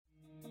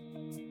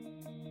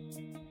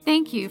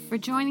Thank you for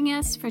joining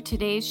us for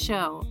today's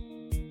show.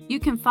 You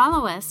can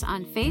follow us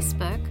on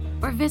Facebook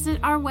or visit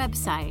our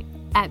website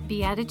at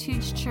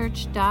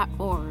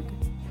beatitudeschurch.org.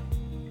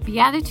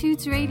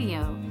 Beatitudes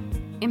Radio,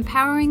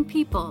 empowering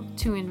people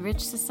to enrich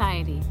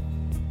society.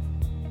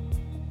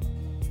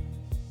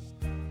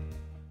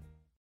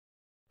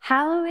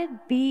 Hallowed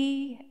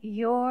be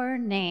your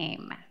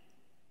name.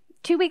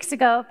 2 weeks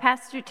ago,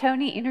 Pastor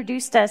Tony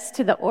introduced us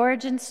to the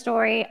origin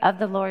story of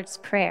the Lord's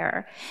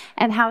Prayer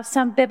and how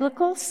some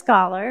biblical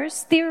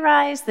scholars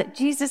theorize that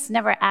Jesus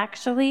never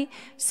actually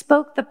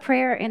spoke the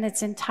prayer in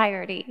its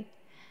entirety,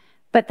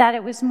 but that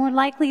it was more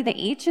likely that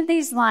each of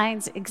these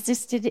lines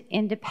existed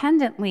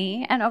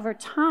independently and over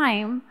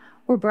time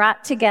were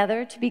brought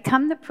together to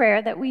become the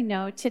prayer that we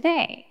know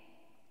today.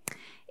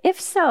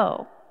 If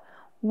so,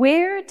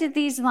 where did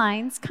these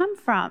lines come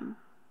from?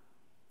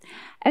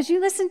 As you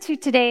listen to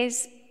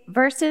today's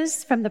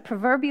verses from the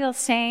proverbial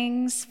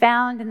sayings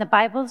found in the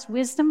Bible's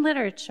wisdom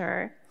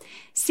literature,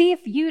 see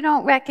if you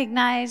don't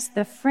recognize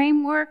the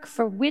framework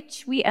for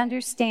which we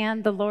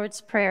understand the Lord's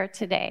Prayer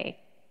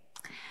today.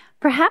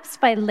 Perhaps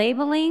by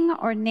labeling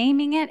or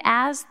naming it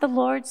as the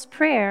Lord's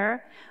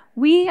Prayer,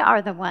 we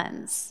are the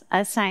ones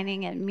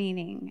assigning it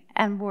meaning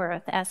and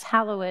worth as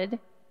hallowed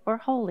or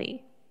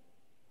holy.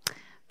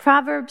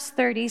 Proverbs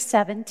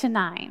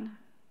 30:7-9.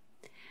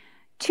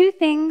 2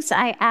 things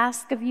I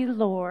ask of you,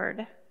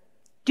 Lord.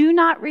 Do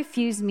not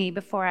refuse me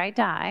before I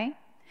die.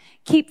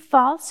 Keep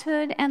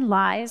falsehood and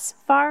lies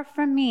far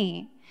from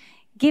me.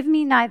 Give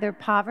me neither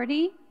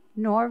poverty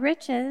nor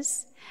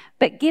riches,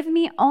 but give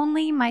me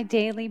only my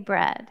daily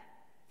bread.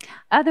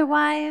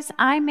 Otherwise,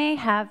 I may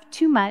have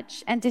too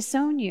much and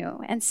disown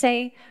you and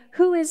say,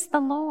 who is the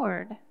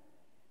Lord?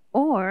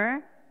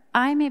 Or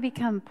I may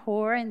become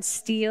poor and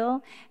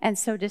steal and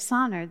so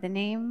dishonor the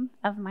name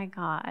of my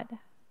God.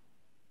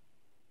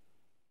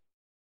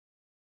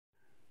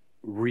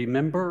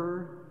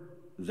 Remember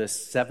the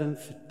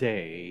seventh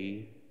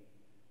day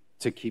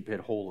to keep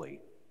it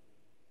holy.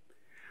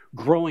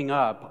 Growing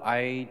up,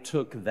 I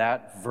took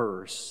that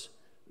verse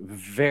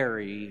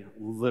very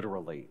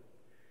literally.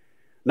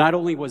 Not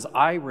only was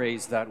I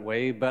raised that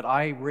way, but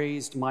I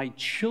raised my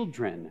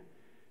children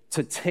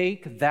to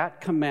take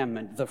that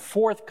commandment, the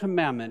fourth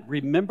commandment,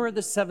 remember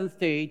the seventh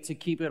day to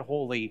keep it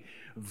holy,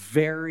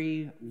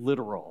 very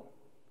literal.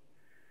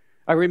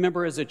 I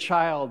remember as a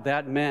child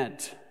that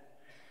meant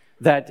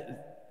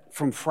that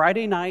from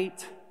Friday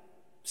night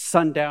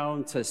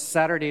sundown to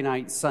Saturday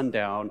night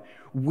sundown,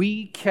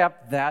 we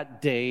kept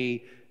that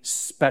day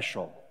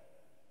special.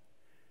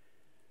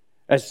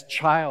 As a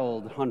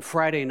child, on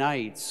Friday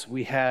nights,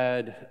 we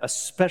had a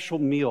special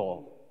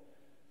meal.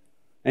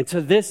 And to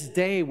this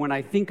day, when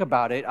I think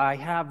about it, I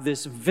have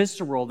this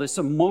visceral, this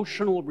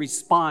emotional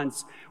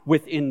response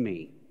within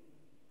me.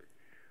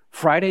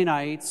 Friday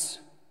nights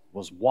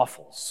was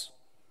waffles.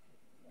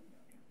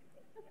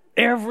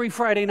 Every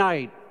Friday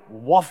night,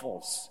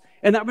 waffles.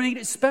 And that made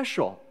it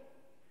special.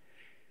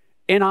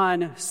 And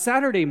on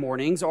Saturday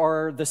mornings,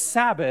 or the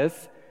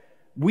Sabbath,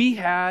 we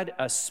had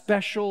a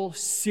special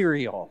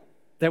cereal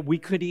that we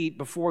could eat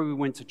before we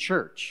went to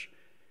church.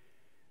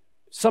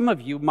 Some of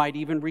you might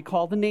even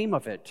recall the name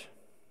of it.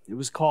 It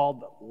was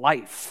called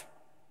Life.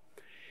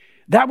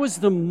 That was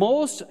the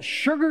most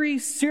sugary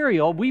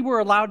cereal we were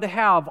allowed to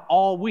have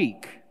all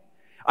week.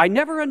 I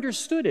never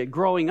understood it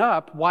growing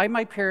up, why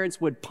my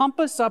parents would pump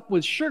us up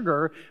with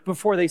sugar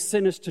before they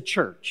sent us to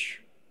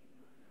church.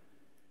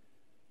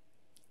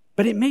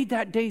 But it made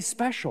that day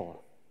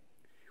special.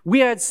 We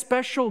had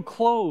special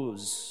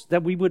clothes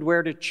that we would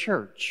wear to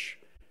church,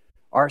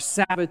 our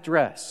Sabbath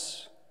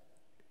dress.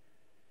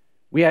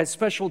 We had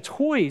special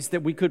toys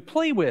that we could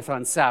play with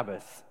on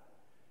Sabbath.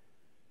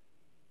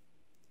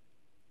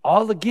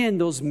 All again,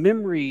 those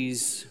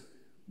memories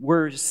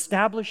were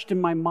established in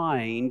my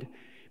mind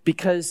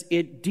because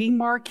it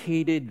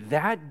demarcated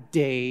that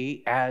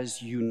day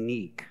as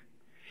unique.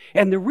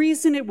 And the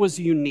reason it was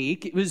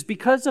unique, it was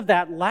because of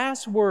that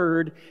last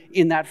word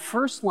in that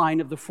first line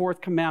of the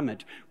fourth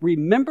commandment.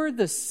 Remember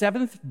the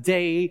seventh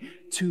day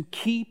to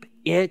keep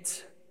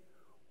it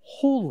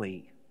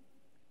holy.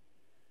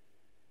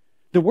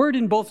 The word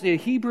in both the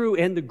Hebrew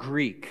and the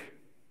Greek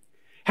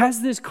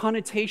has this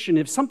connotation,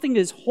 if something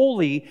is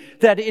holy,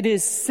 that it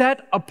is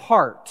set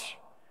apart,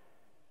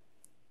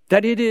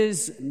 that it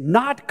is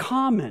not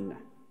common,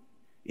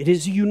 it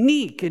is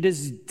unique, it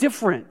is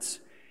different.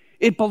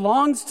 It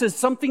belongs to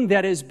something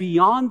that is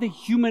beyond the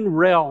human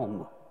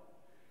realm.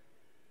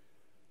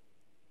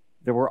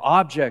 There were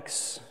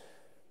objects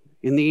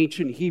in the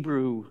ancient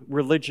Hebrew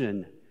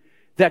religion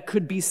that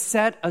could be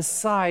set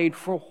aside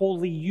for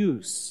holy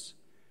use.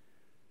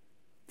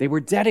 They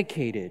were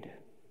dedicated.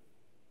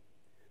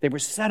 They were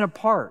set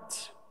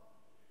apart.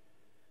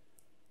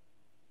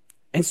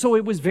 And so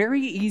it was very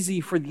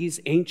easy for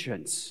these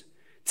ancients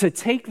to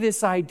take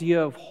this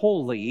idea of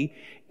holy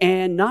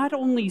and not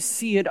only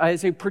see it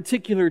as a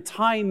particular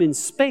time and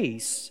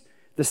space,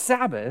 the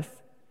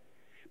Sabbath,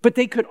 but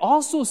they could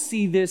also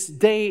see this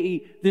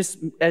day, this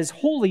as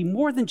holy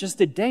more than just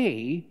a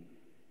day.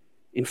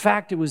 In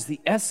fact, it was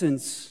the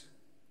essence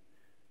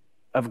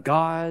of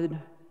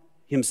God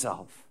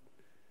himself.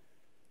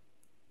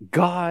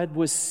 God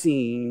was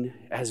seen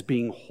as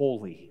being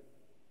holy.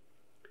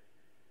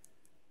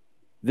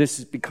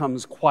 This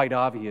becomes quite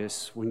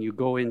obvious when you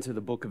go into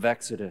the book of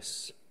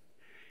Exodus.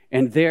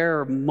 And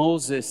there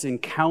Moses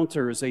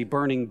encounters a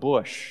burning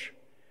bush.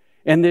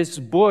 And this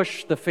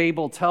bush, the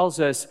fable tells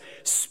us,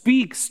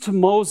 speaks to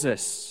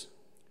Moses.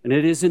 And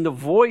it is in the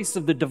voice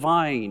of the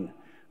divine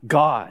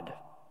God.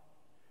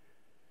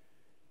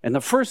 And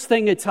the first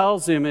thing it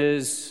tells him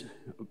is,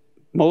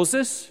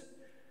 Moses,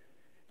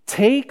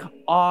 take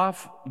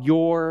off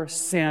your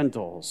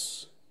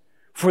sandals,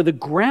 for the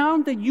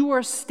ground that you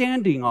are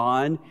standing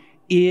on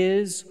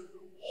is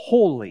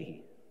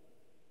holy.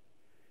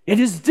 It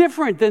is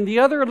different than the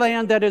other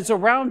land that is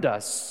around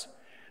us.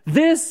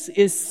 This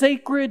is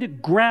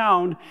sacred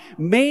ground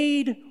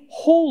made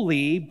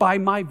holy by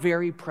my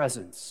very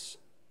presence.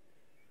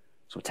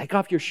 So take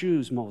off your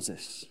shoes,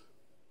 Moses.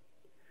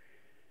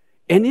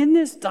 And in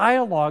this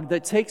dialogue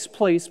that takes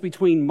place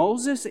between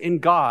Moses and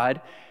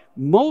God,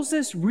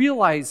 Moses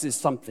realizes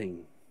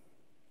something.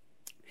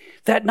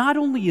 That not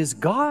only is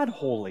God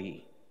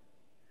holy,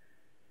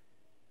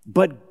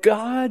 but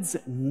God's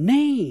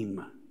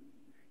name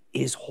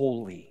is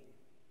holy.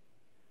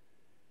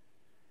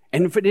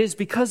 And if it is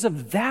because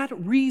of that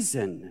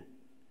reason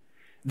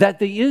that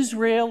the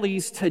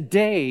Israelis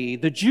today,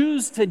 the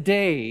Jews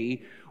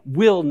today,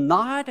 will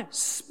not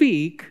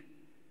speak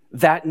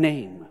that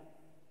name.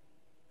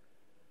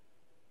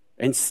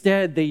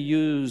 Instead, they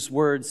use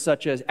words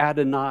such as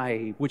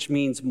Adonai, which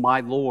means my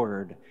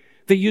Lord.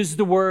 They use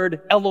the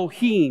word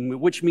Elohim,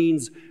 which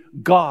means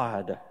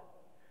God.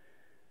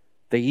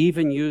 They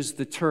even use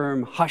the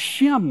term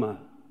Hashem,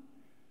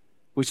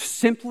 which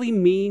simply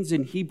means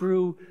in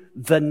Hebrew,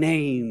 the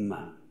name.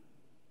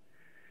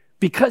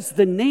 Because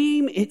the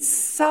name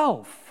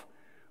itself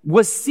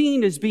was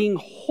seen as being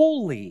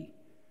holy.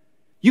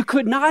 You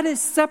could not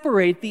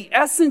separate the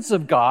essence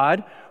of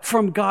God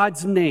from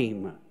God's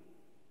name.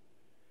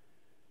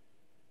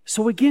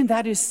 So again,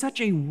 that is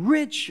such a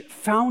rich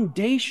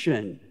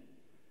foundation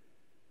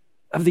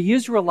of the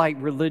Israelite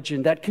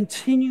religion that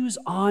continues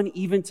on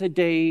even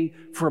today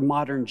for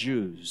modern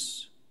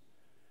Jews.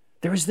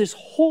 There is this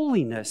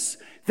holiness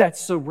that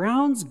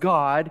surrounds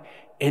God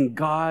and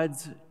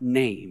God's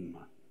name.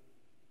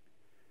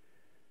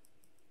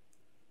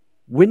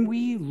 When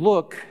we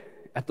look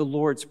at the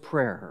Lord's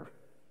Prayer,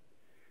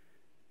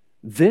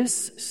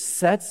 this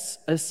sets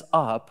us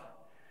up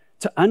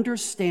to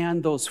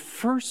understand those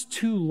first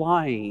two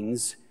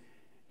lines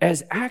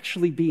as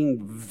actually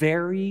being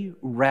very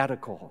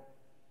radical.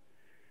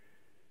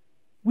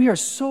 We are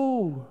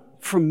so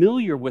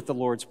familiar with the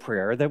Lord's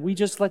Prayer that we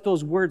just let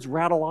those words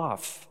rattle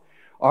off.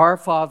 Our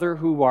Father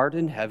who art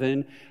in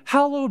heaven,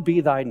 hallowed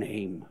be thy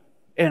name.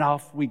 And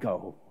off we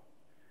go.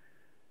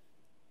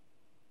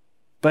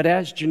 But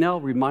as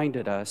Janelle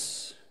reminded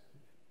us,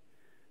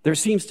 there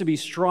seems to be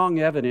strong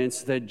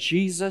evidence that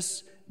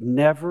Jesus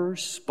never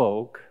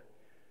spoke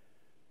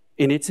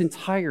in its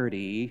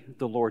entirety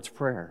the Lord's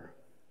Prayer.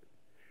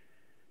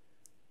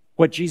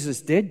 What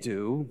Jesus did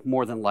do,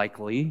 more than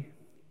likely,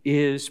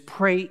 is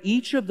pray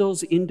each of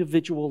those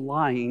individual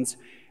lines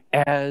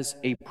as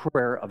a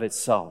prayer of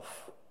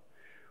itself.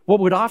 What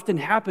would often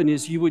happen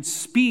is you would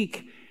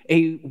speak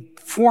a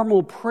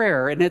formal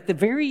prayer, and at the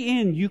very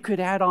end, you could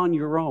add on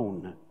your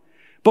own.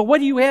 But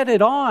what you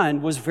added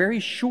on was very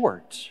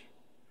short.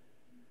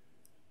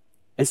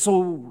 And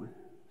so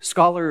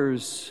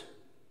scholars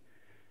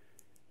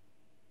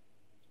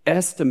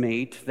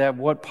estimate that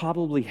what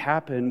probably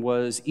happened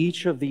was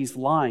each of these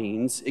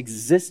lines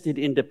existed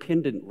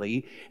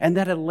independently, and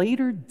that at a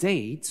later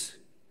date,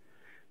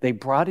 they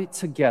brought it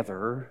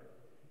together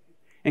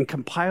and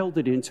compiled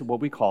it into what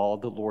we call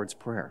the Lord's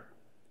Prayer.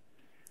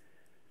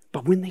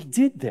 But when they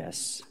did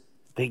this,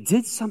 they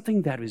did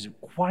something that is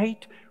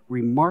quite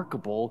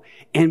remarkable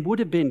and would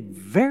have been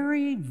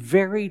very,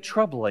 very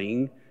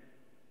troubling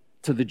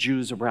to the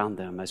Jews around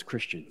them as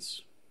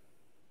Christians.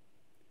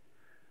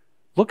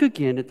 Look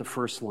again at the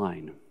first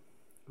line,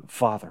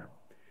 Father.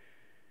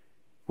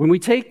 When we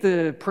take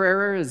the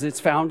prayer as it's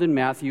found in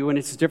Matthew, and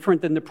it's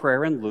different than the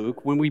prayer in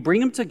Luke, when we bring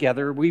them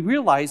together, we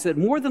realize that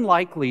more than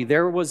likely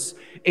there was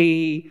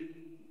an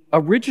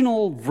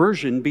original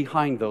version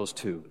behind those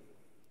two.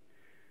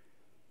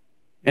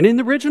 And in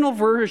the original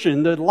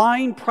version, the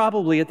line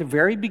probably at the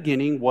very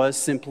beginning was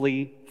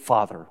simply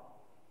Father.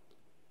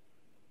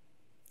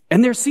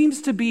 And there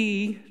seems to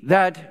be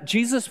that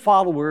Jesus'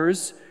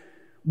 followers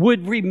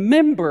would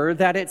remember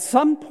that at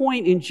some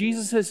point in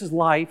Jesus'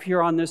 life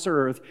here on this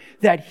earth,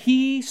 that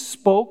he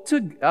spoke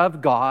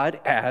of God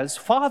as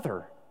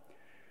Father.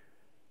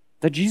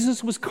 That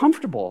Jesus was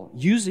comfortable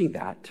using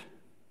that.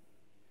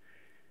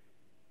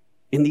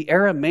 In the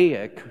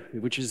Aramaic,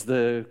 which is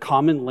the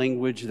common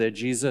language that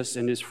Jesus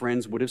and his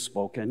friends would have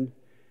spoken,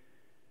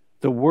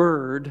 the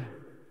word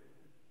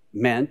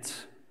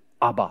meant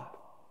Abba.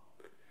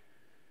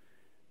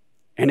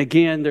 And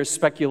again, there's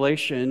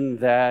speculation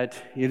that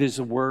it is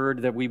a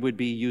word that we would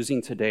be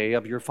using today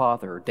of your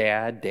father,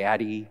 dad,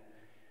 daddy.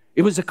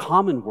 It was a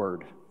common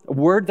word a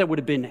word that would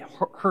have been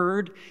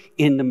heard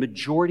in the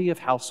majority of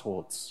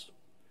households.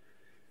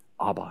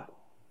 Abba.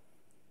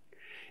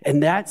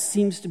 And that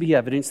seems to be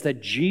evidence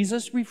that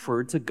Jesus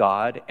referred to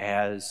God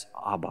as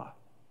Abba.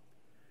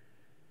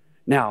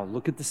 Now,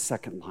 look at the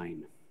second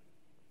line.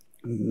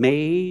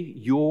 May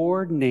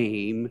your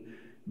name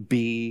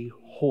be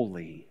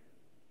holy.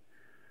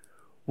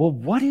 Well,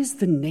 what is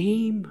the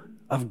name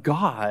of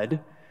God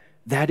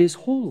that is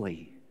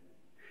holy?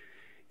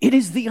 It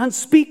is the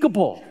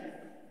unspeakable.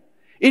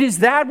 It is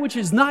that which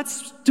is not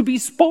to be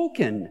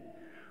spoken.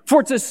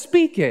 For to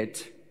speak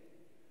it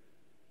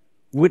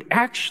would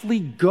actually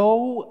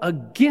go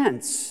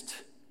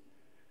against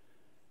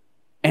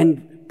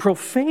and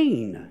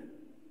profane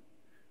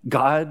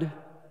God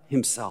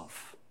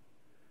himself.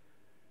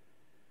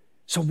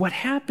 So what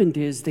happened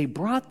is they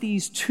brought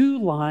these two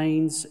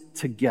lines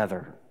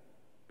together.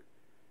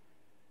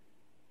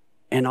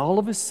 And all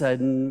of a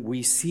sudden,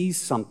 we see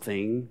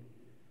something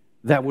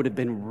that would have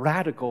been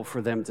radical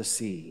for them to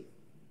see.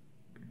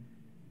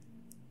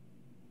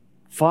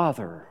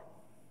 Father,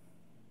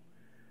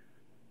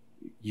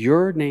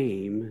 your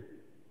name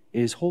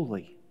is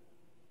holy.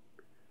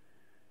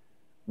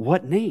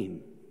 What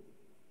name?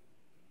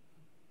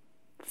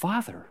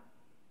 Father.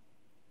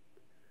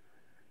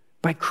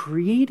 By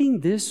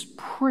creating this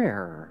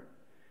prayer,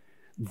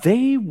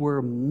 they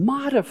were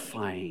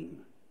modifying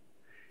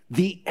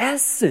the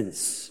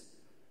essence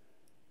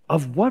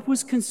of what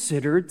was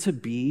considered to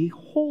be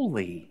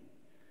holy.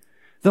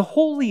 The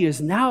holy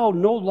is now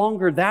no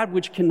longer that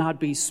which cannot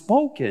be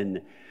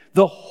spoken.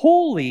 The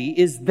holy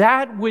is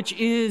that which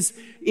is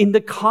in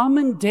the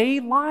common day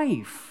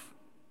life.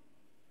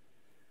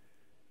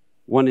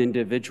 One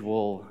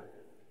individual,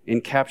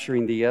 in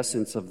capturing the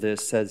essence of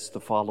this, says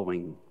the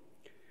following: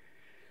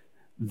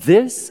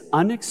 this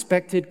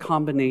unexpected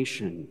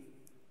combination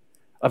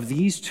of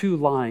these two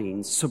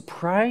lines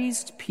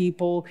surprised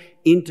people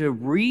into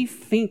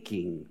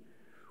rethinking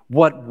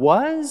what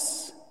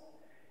was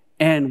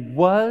and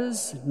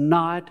was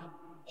not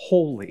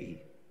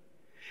holy.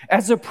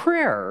 As a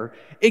prayer,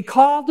 it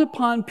called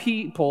upon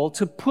people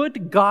to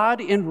put God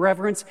in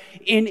reverence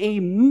in a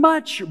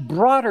much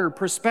broader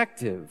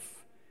perspective.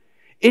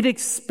 It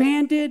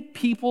expanded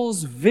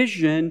people's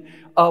vision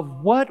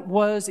of what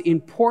was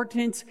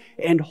important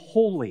and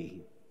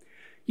holy.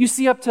 You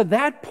see, up to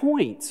that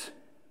point,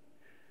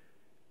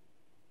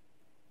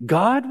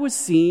 God was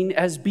seen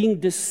as being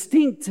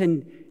distinct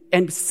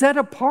and set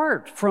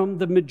apart from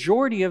the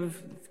majority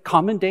of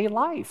common day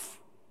life.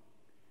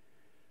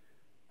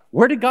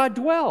 Where did God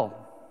dwell?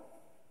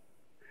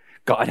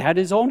 God had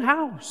his own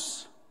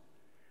house.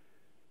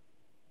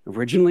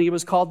 Originally, it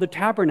was called the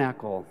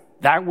tabernacle.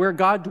 That where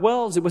God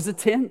dwells, it was a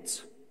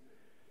tent.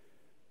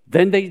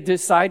 Then they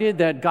decided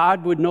that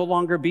God would no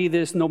longer be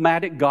this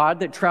nomadic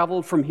God that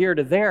traveled from here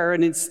to there,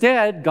 and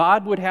instead,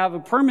 God would have a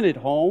permanent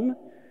home.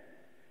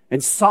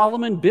 And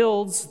Solomon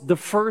builds the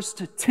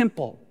first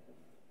temple.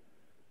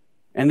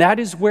 And that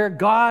is where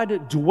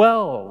God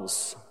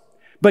dwells.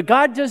 But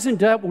God doesn't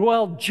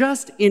dwell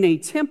just in a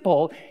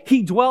temple.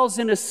 He dwells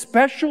in a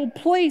special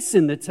place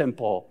in the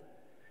temple.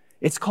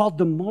 It's called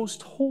the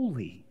Most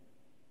Holy.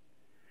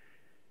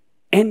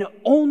 And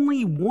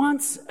only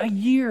once a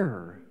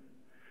year,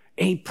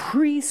 a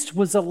priest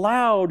was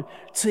allowed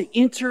to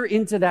enter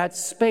into that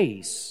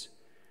space.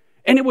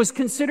 And it was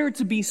considered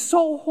to be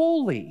so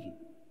holy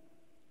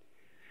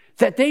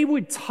that they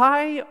would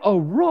tie a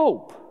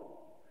rope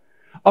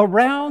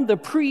around the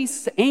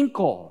priest's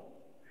ankle.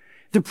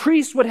 The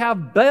priest would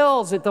have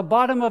bells at the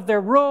bottom of their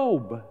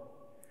robe.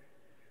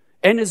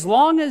 And as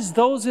long as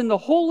those in the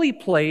holy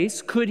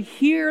place could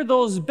hear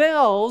those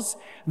bells,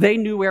 they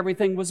knew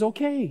everything was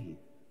okay.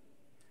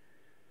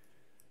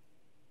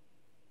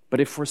 But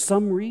if for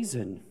some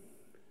reason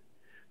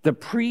the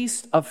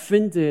priest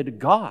offended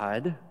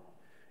God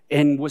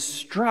and was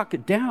struck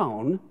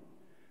down,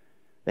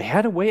 they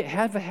had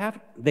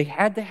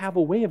to have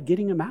a way of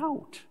getting him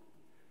out.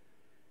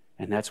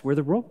 And that's where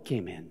the rope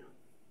came in.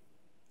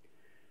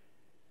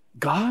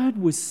 God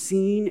was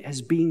seen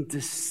as being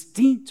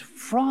distinct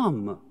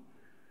from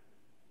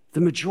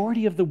the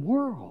majority of the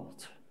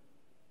world.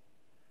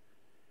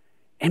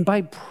 And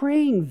by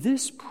praying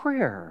this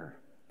prayer,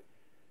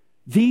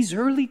 these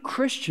early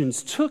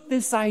Christians took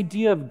this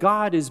idea of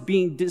God as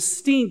being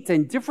distinct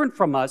and different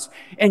from us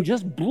and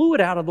just blew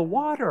it out of the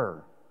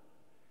water.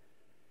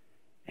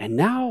 And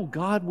now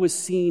God was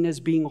seen as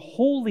being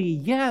holy,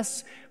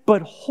 yes,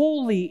 but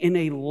holy in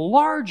a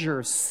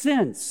larger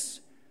sense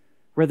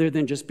rather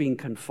than just being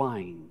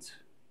confined.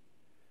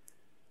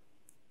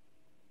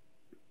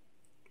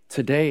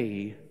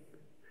 Today,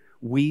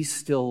 we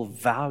still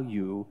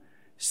value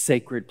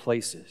sacred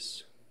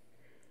places.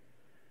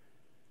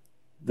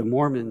 The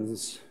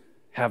Mormons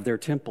have their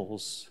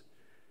temples,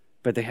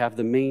 but they have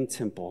the main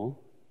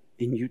temple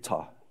in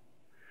Utah.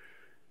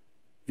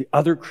 The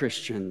other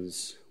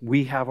Christians,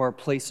 we have our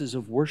places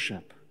of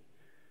worship.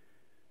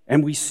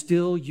 And we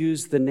still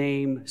use the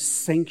name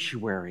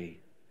sanctuary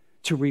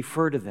to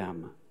refer to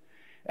them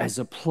as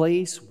a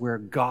place where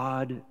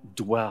God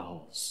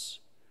dwells.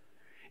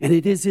 And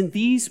it is in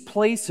these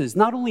places,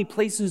 not only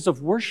places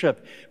of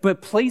worship,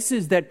 but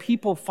places that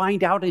people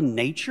find out in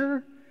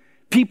nature.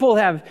 People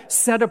have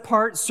set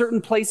apart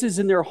certain places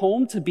in their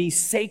home to be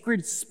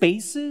sacred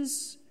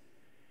spaces.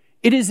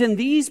 It is in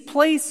these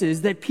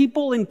places that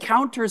people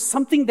encounter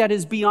something that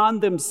is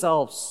beyond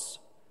themselves,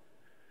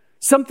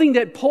 something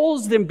that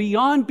pulls them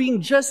beyond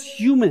being just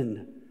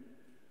human.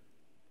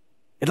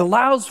 It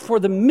allows for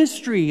the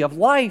mystery of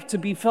life to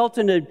be felt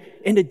in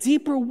a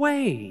deeper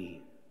way.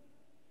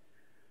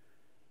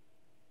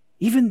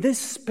 Even this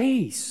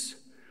space,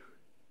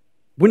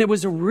 when it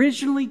was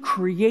originally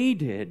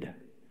created,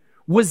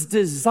 was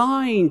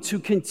designed to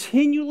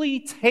continually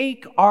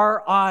take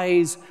our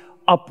eyes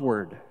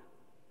upward.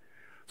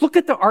 Look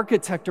at the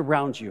architect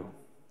around you.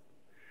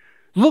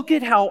 Look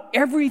at how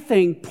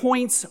everything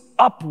points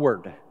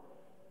upward.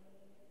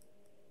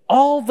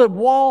 All the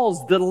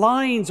walls, the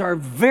lines are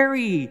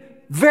very,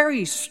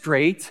 very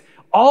straight,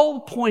 all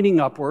pointing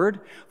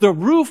upward. The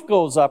roof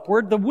goes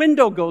upward, the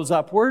window goes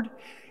upward.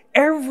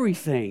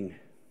 Everything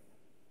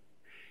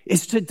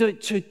is to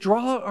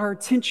draw our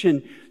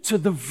attention to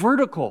the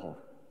vertical,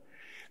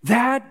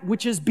 that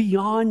which is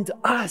beyond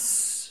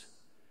us.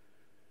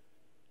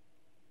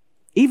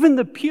 Even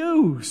the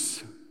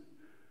pews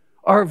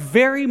are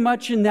very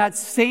much in that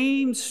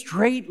same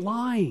straight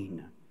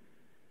line.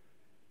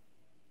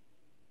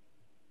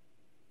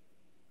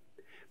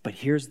 But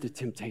here's the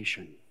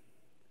temptation.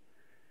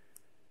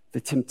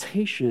 The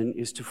temptation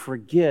is to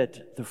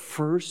forget the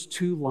first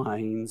two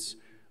lines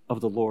of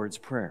the Lord's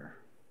Prayer.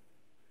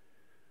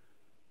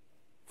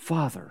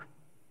 Father,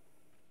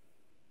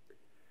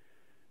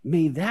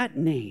 may that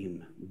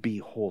name be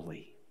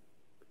holy.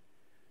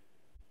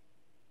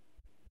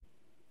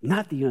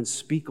 Not the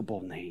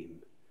unspeakable name,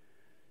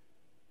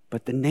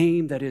 but the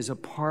name that is a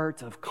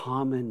part of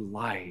common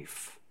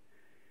life.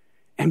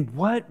 And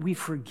what we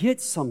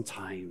forget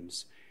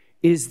sometimes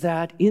is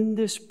that in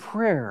this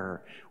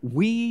prayer,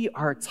 we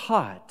are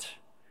taught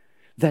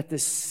that the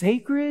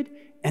sacred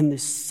and the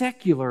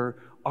secular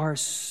are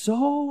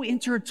so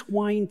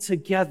intertwined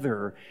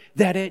together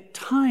that at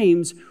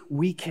times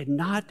we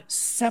cannot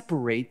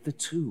separate the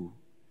two.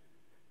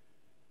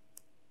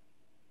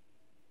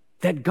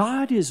 That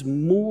God is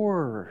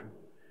more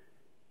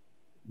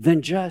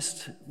than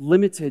just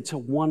limited to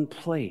one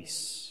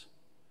place.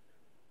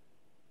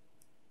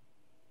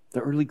 The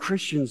early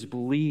Christians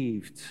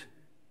believed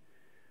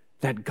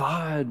that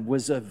God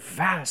was a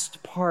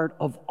vast part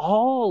of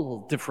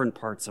all different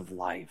parts of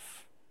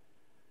life.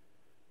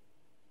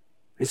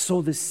 And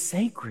so the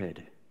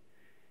sacred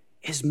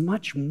is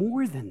much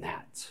more than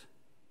that.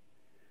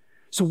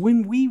 So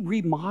when we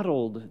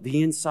remodeled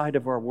the inside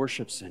of our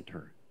worship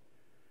center,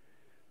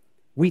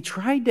 we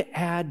tried to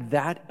add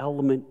that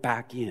element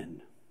back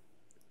in.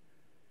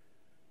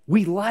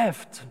 We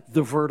left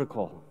the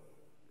vertical.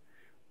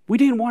 We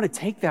didn't want to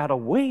take that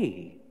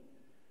away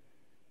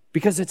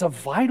because it's a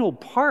vital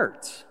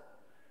part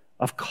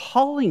of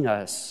calling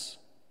us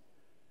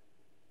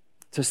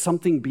to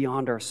something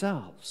beyond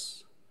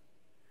ourselves.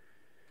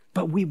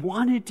 But we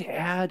wanted to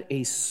add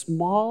a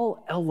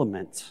small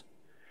element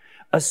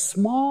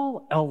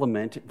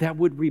that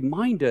would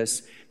remind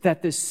us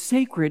that the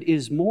sacred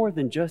is more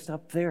than just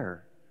up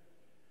there,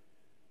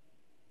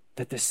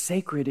 that the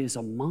sacred is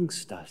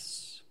amongst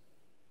us.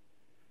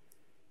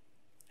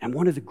 And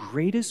one of the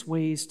greatest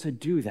ways to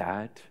do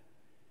that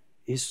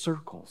is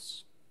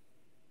circles.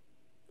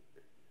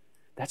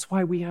 That's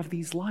why we have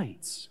these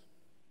lights.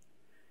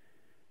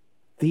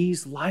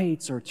 These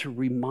lights are to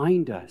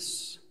remind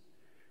us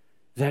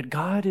that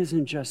God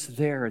isn't just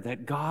there,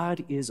 that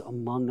God is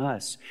among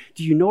us.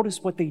 Do you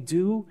notice what they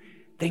do?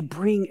 They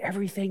bring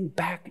everything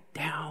back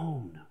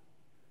down.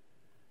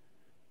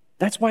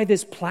 That's why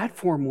this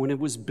platform, when it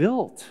was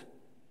built,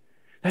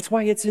 that's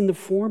why it's in the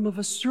form of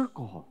a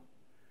circle.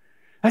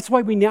 That's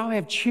why we now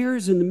have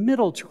chairs in the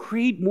middle to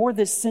create more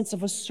this sense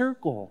of a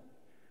circle.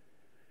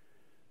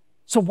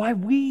 So why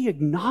we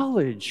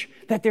acknowledge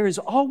that there is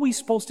always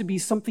supposed to be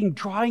something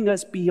drawing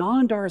us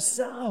beyond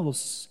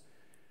ourselves,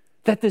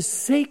 that the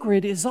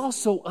sacred is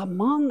also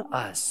among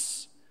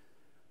us.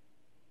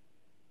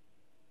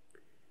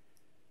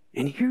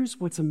 And here's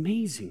what's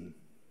amazing,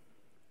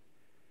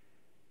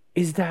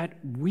 is that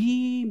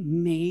we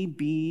may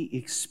be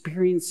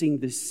experiencing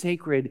the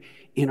sacred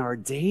in our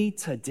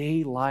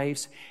day-to-day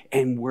lives,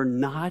 and we're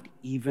not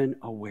even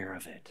aware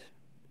of it.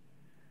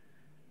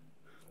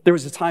 There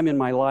was a time in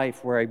my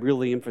life where I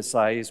really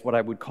emphasized what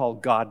I would call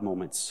God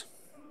moments,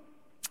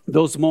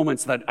 those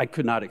moments that I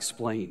could not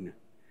explain.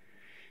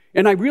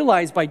 And I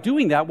realized by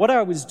doing that, what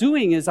I was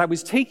doing is I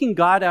was taking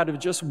God out of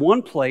just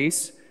one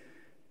place,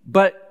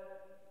 but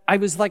I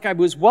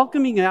was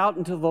welcoming out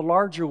into the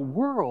larger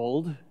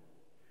world,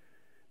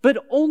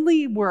 but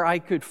only where I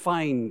could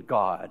find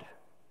God.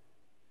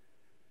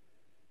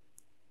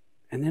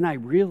 And then I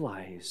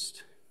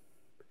realized,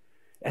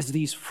 as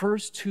these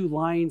first two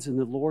lines in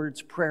the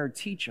Lord's Prayer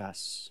teach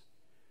us,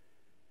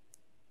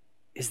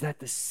 is that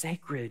the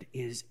sacred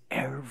is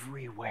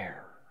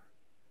everywhere,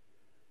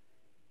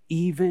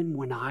 even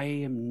when I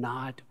am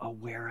not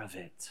aware of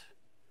it.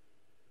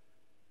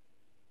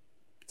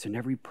 It's in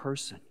every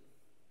person.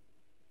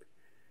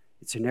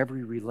 It's in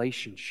every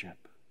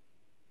relationship.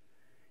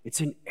 It's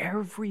in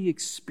every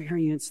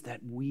experience that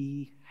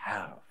we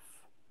have.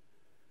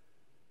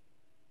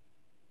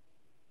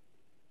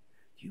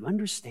 Do you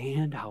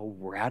understand how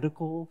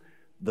radical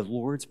the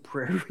Lord's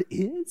Prayer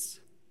is?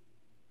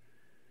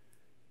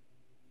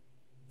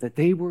 That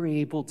they were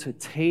able to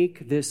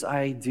take this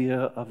idea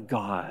of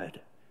God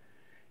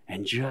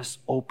and just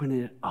open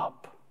it up.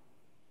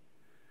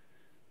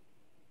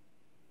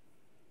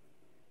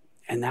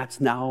 And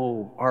that's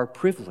now our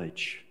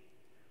privilege,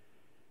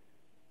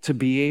 to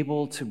be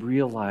able to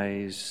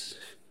realize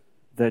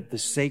that the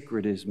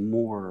sacred is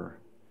more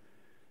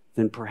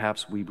than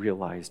perhaps we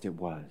realized it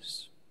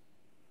was.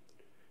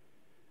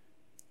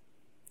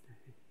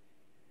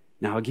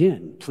 Now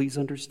again, please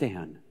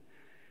understand,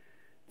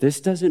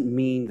 this doesn't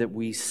mean that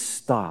we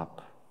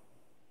stop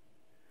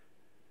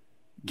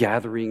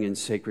gathering in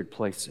sacred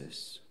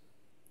places.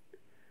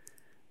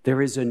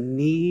 There is a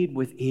need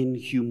within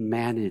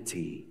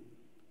humanity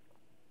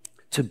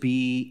to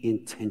be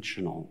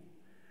intentional,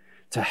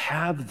 to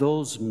have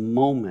those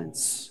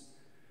moments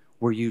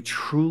where you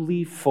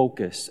truly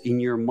focus in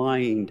your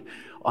mind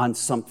on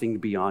something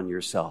beyond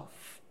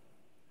yourself.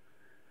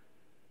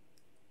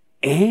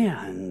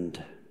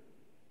 And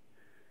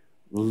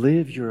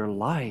live your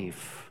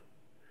life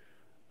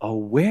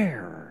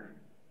aware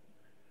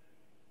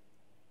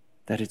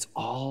that it's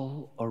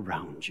all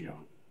around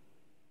you.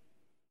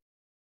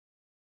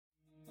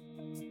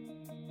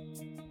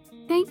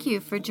 Thank you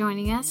for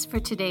joining us for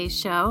today's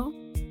show.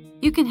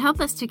 You can help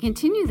us to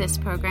continue this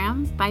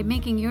program by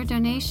making your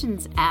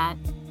donations at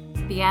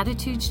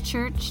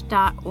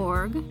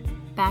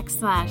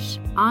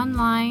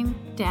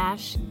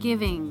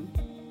beatitudeschurch.org/online-giving.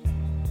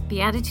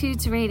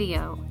 Beatitudes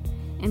Radio,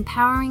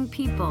 empowering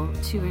people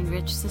to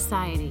enrich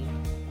society.